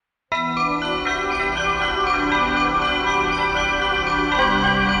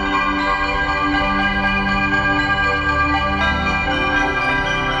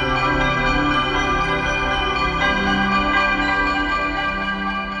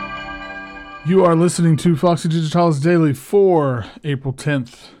You are listening to Foxy Digitalis Daily for April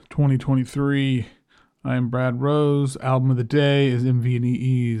 10th, 2023. I am Brad Rose. Album of the day is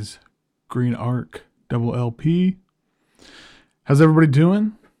MV&E's Green Arc Double LP. How's everybody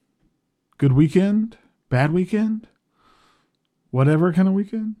doing? Good weekend? Bad weekend? Whatever kind of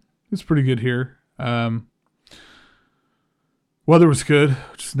weekend? It's pretty good here. Weather was good,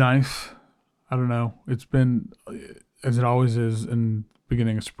 which is nice. I don't know. It's been, as it always is in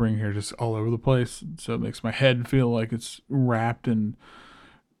beginning of spring here, just all over the place. So it makes my head feel like it's wrapped in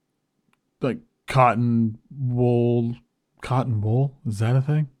like cotton wool. Cotton wool? Is that a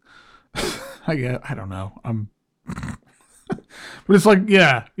thing? I don't know. But it's like,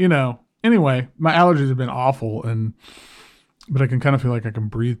 yeah, you know. Anyway, my allergies have been awful, but I can kind of feel like I can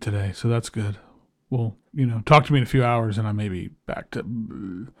breathe today, so that's good. Well, you know, talk to me in a few hours and I may be back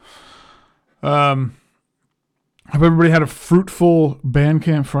to... Hope everybody had a fruitful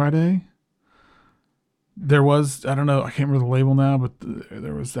Bandcamp Friday. There was, I don't know, I can't remember the label now, but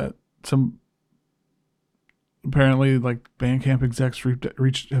there was apparently like Bandcamp execs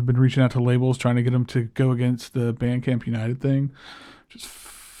have been reaching out to labels trying to get them to go against the Bandcamp United thing. Just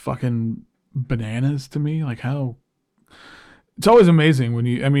fucking bananas to me. Like how, it's always amazing when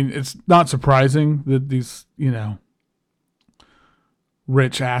it's not surprising that these, you know,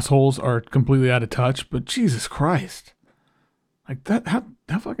 rich assholes are completely out of touch, but Jesus Christ, like that, how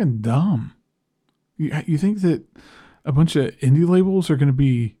fucking dumb. You think that a bunch of indie labels are going to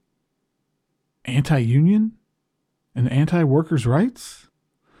be anti-union and anti-workers' rights?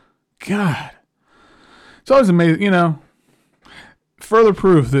 God, it's always amazing, you know. Further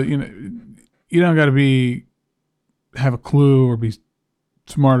proof that, you know, you don't got to have a clue or be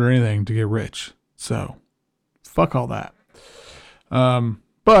smart or anything to get rich. So fuck all that.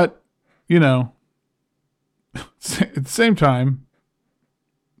 But, you know, at the same time,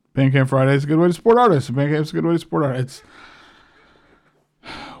 Bandcamp Friday is a good way to support artists. Bandcamp's a good way to support artists.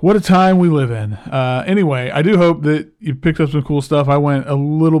 What a time we live in. Anyway, I do hope that you picked up some cool stuff. I went a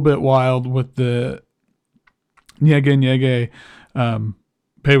little bit wild with the Nyege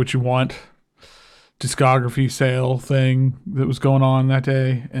Pay What You Want discography sale thing that was going on that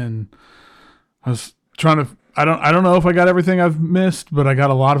day. And I was trying to, I don't know if I got everything I've missed, but I got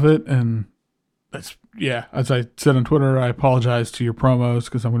a lot of it. And that's, yeah, as I said on Twitter, I apologize to your promos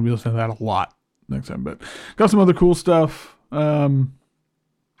because I'm going to be listening to that a lot next time, but got some other cool stuff. And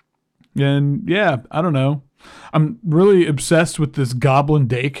yeah, I don't know. I'm really obsessed with this Goblin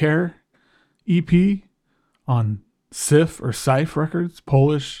Daycare EP on Sif Records,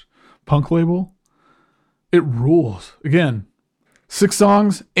 Polish punk label. It rules. Again, 6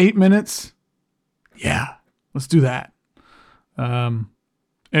 songs, 8 minutes. Yeah. Let's do that.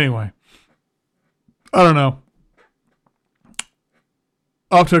 Anyway, I don't know.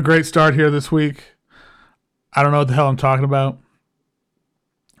 Off to a great start here this week. I don't know what the hell I'm talking about.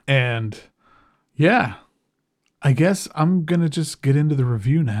 And yeah, I guess I'm going to just get into the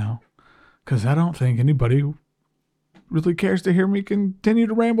review now because I don't think anybody really cares to hear me continue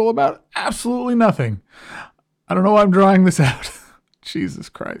to ramble about absolutely nothing. I don't know why I'm drawing this out. Jesus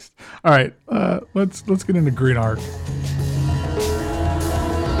Christ. All right, let's get into Green Arc.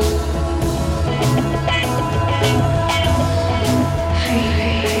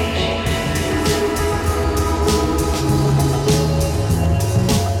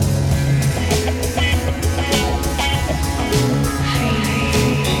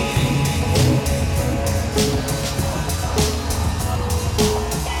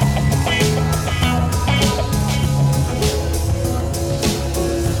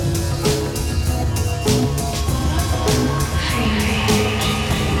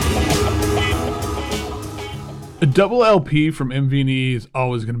 A double LP from MV&E is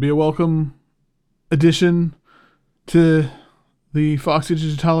always going to be a welcome addition to the Foxy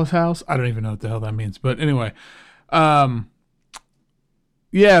Digitalis house. I don't even know what the hell that means. But anyway, yeah,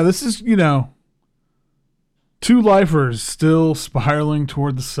 this is, you know, 2 lifers still spiraling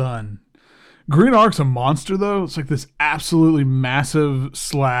toward the sun. Green Arc's a monster, though. It's like this absolutely massive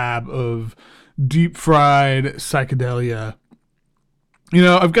slab of deep-fried psychedelia. You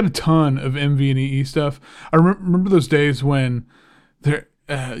know, I've got a ton of MV&E stuff. I remember those days when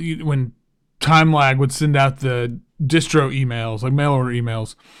when Time Lag would send out the distro emails, like mail order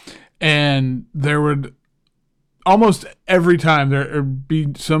emails, and there would almost every time there would be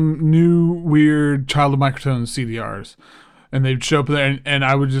some new weird Child of Microtones CDRs, and they'd show up there, and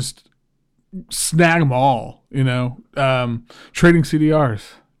I would just snag them all. You know, trading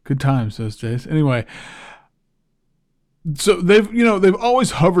CDRs, good times those days. Anyway. So they've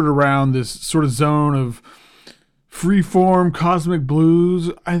always hovered around this sort of zone of freeform cosmic blues.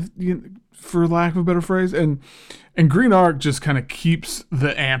 for lack of a better phrase. And Green Arc just kind of keeps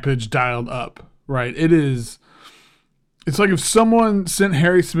the ampage dialed up, right? It's like if someone sent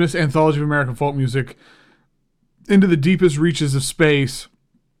Harry Smith's Anthology of American Folk Music into the deepest reaches of space,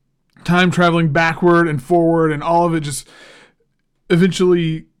 time traveling backward and forward, and all of it just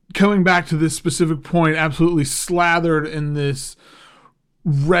eventually coming back to this specific point, absolutely slathered in this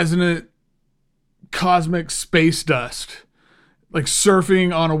resonant cosmic space dust, like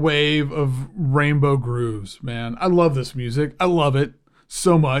surfing on a wave of rainbow grooves. Man, I love this music. I love it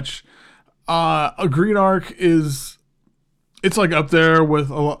so much. A Green Arc it's like up there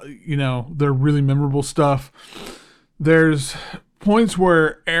with a lot, their really memorable stuff. There's points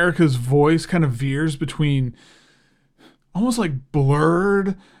where Erica's voice kind of veers between almost like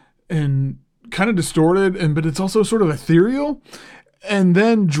blurred and kind of distorted, but it's also sort of ethereal, and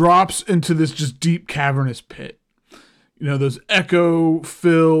then drops into this just deep cavernous pit. Those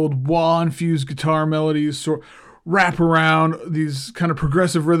echo-filled, wah-infused guitar melodies sort wrap around these kind of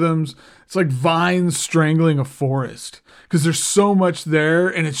progressive rhythms. It's like vines strangling a forest because there's so much there,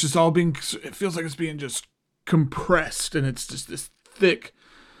 and it's just all it feels like it's being just compressed, and it's just this thick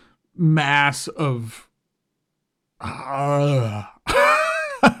mass of I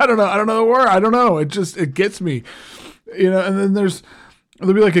don't know the word. I don't know. It gets me, and then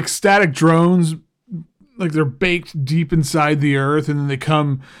there'll be like ecstatic drones, like they're baked deep inside the earth, and then they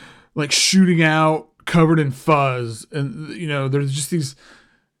come like shooting out covered in fuzz. And, there's just these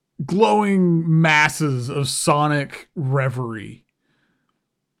glowing masses of sonic reverie.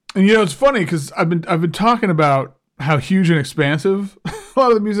 And, it's funny because I've been talking about how huge and expansive a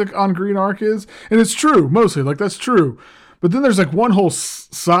lot of the music on Green Arc is. And it's true, mostly. Like, that's true. But then there's like one whole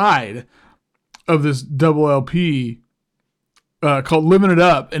side of this double LP called Living It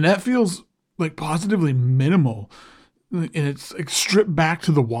Up. And that feels like positively minimal. And it's like stripped back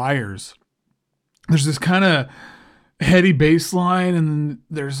to the wires. There's this kind of heady bass line, and then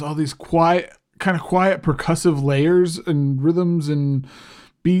there's all these quiet percussive layers and rhythms and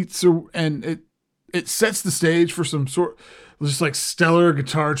beats, and it sets the stage for some sort just like stellar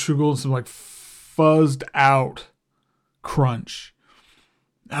guitar trickle and some like fuzzed out crunch.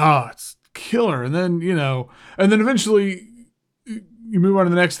 It's killer. And then, and then eventually you move on to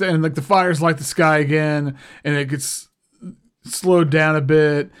the next thing, and like the fires light the sky again, and it gets slowed down a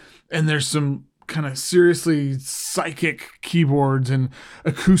bit, and there's some kind of seriously psychic keyboards and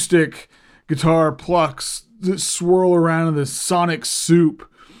acoustic guitar plucks that swirl around in this sonic soup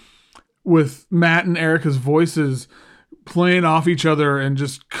with Matt and Erica's voices playing off each other and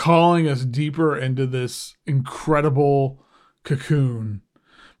just calling us deeper into this incredible cocoon.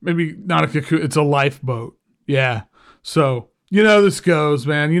 Maybe not a cocoon, it's a lifeboat. Yeah. So, this goes,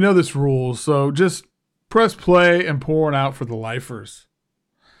 man. This rules. So just press play and pour it out for the lifers.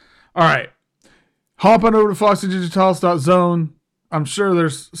 All right. Hop on over to foxydigitalis.zone. I'm sure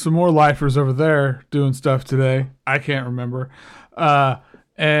there's some more lifers over there doing stuff today. I can't remember.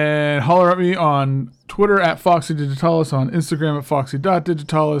 And holler at me on Twitter at foxydigitalis, on Instagram at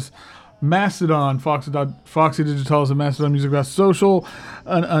foxy.digitalis, Mastodon, foxy.digitalis, and mastodonmusic.social.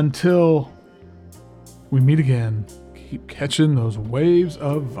 And until we meet again, keep catching those waves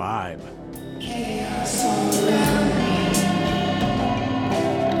of vibe.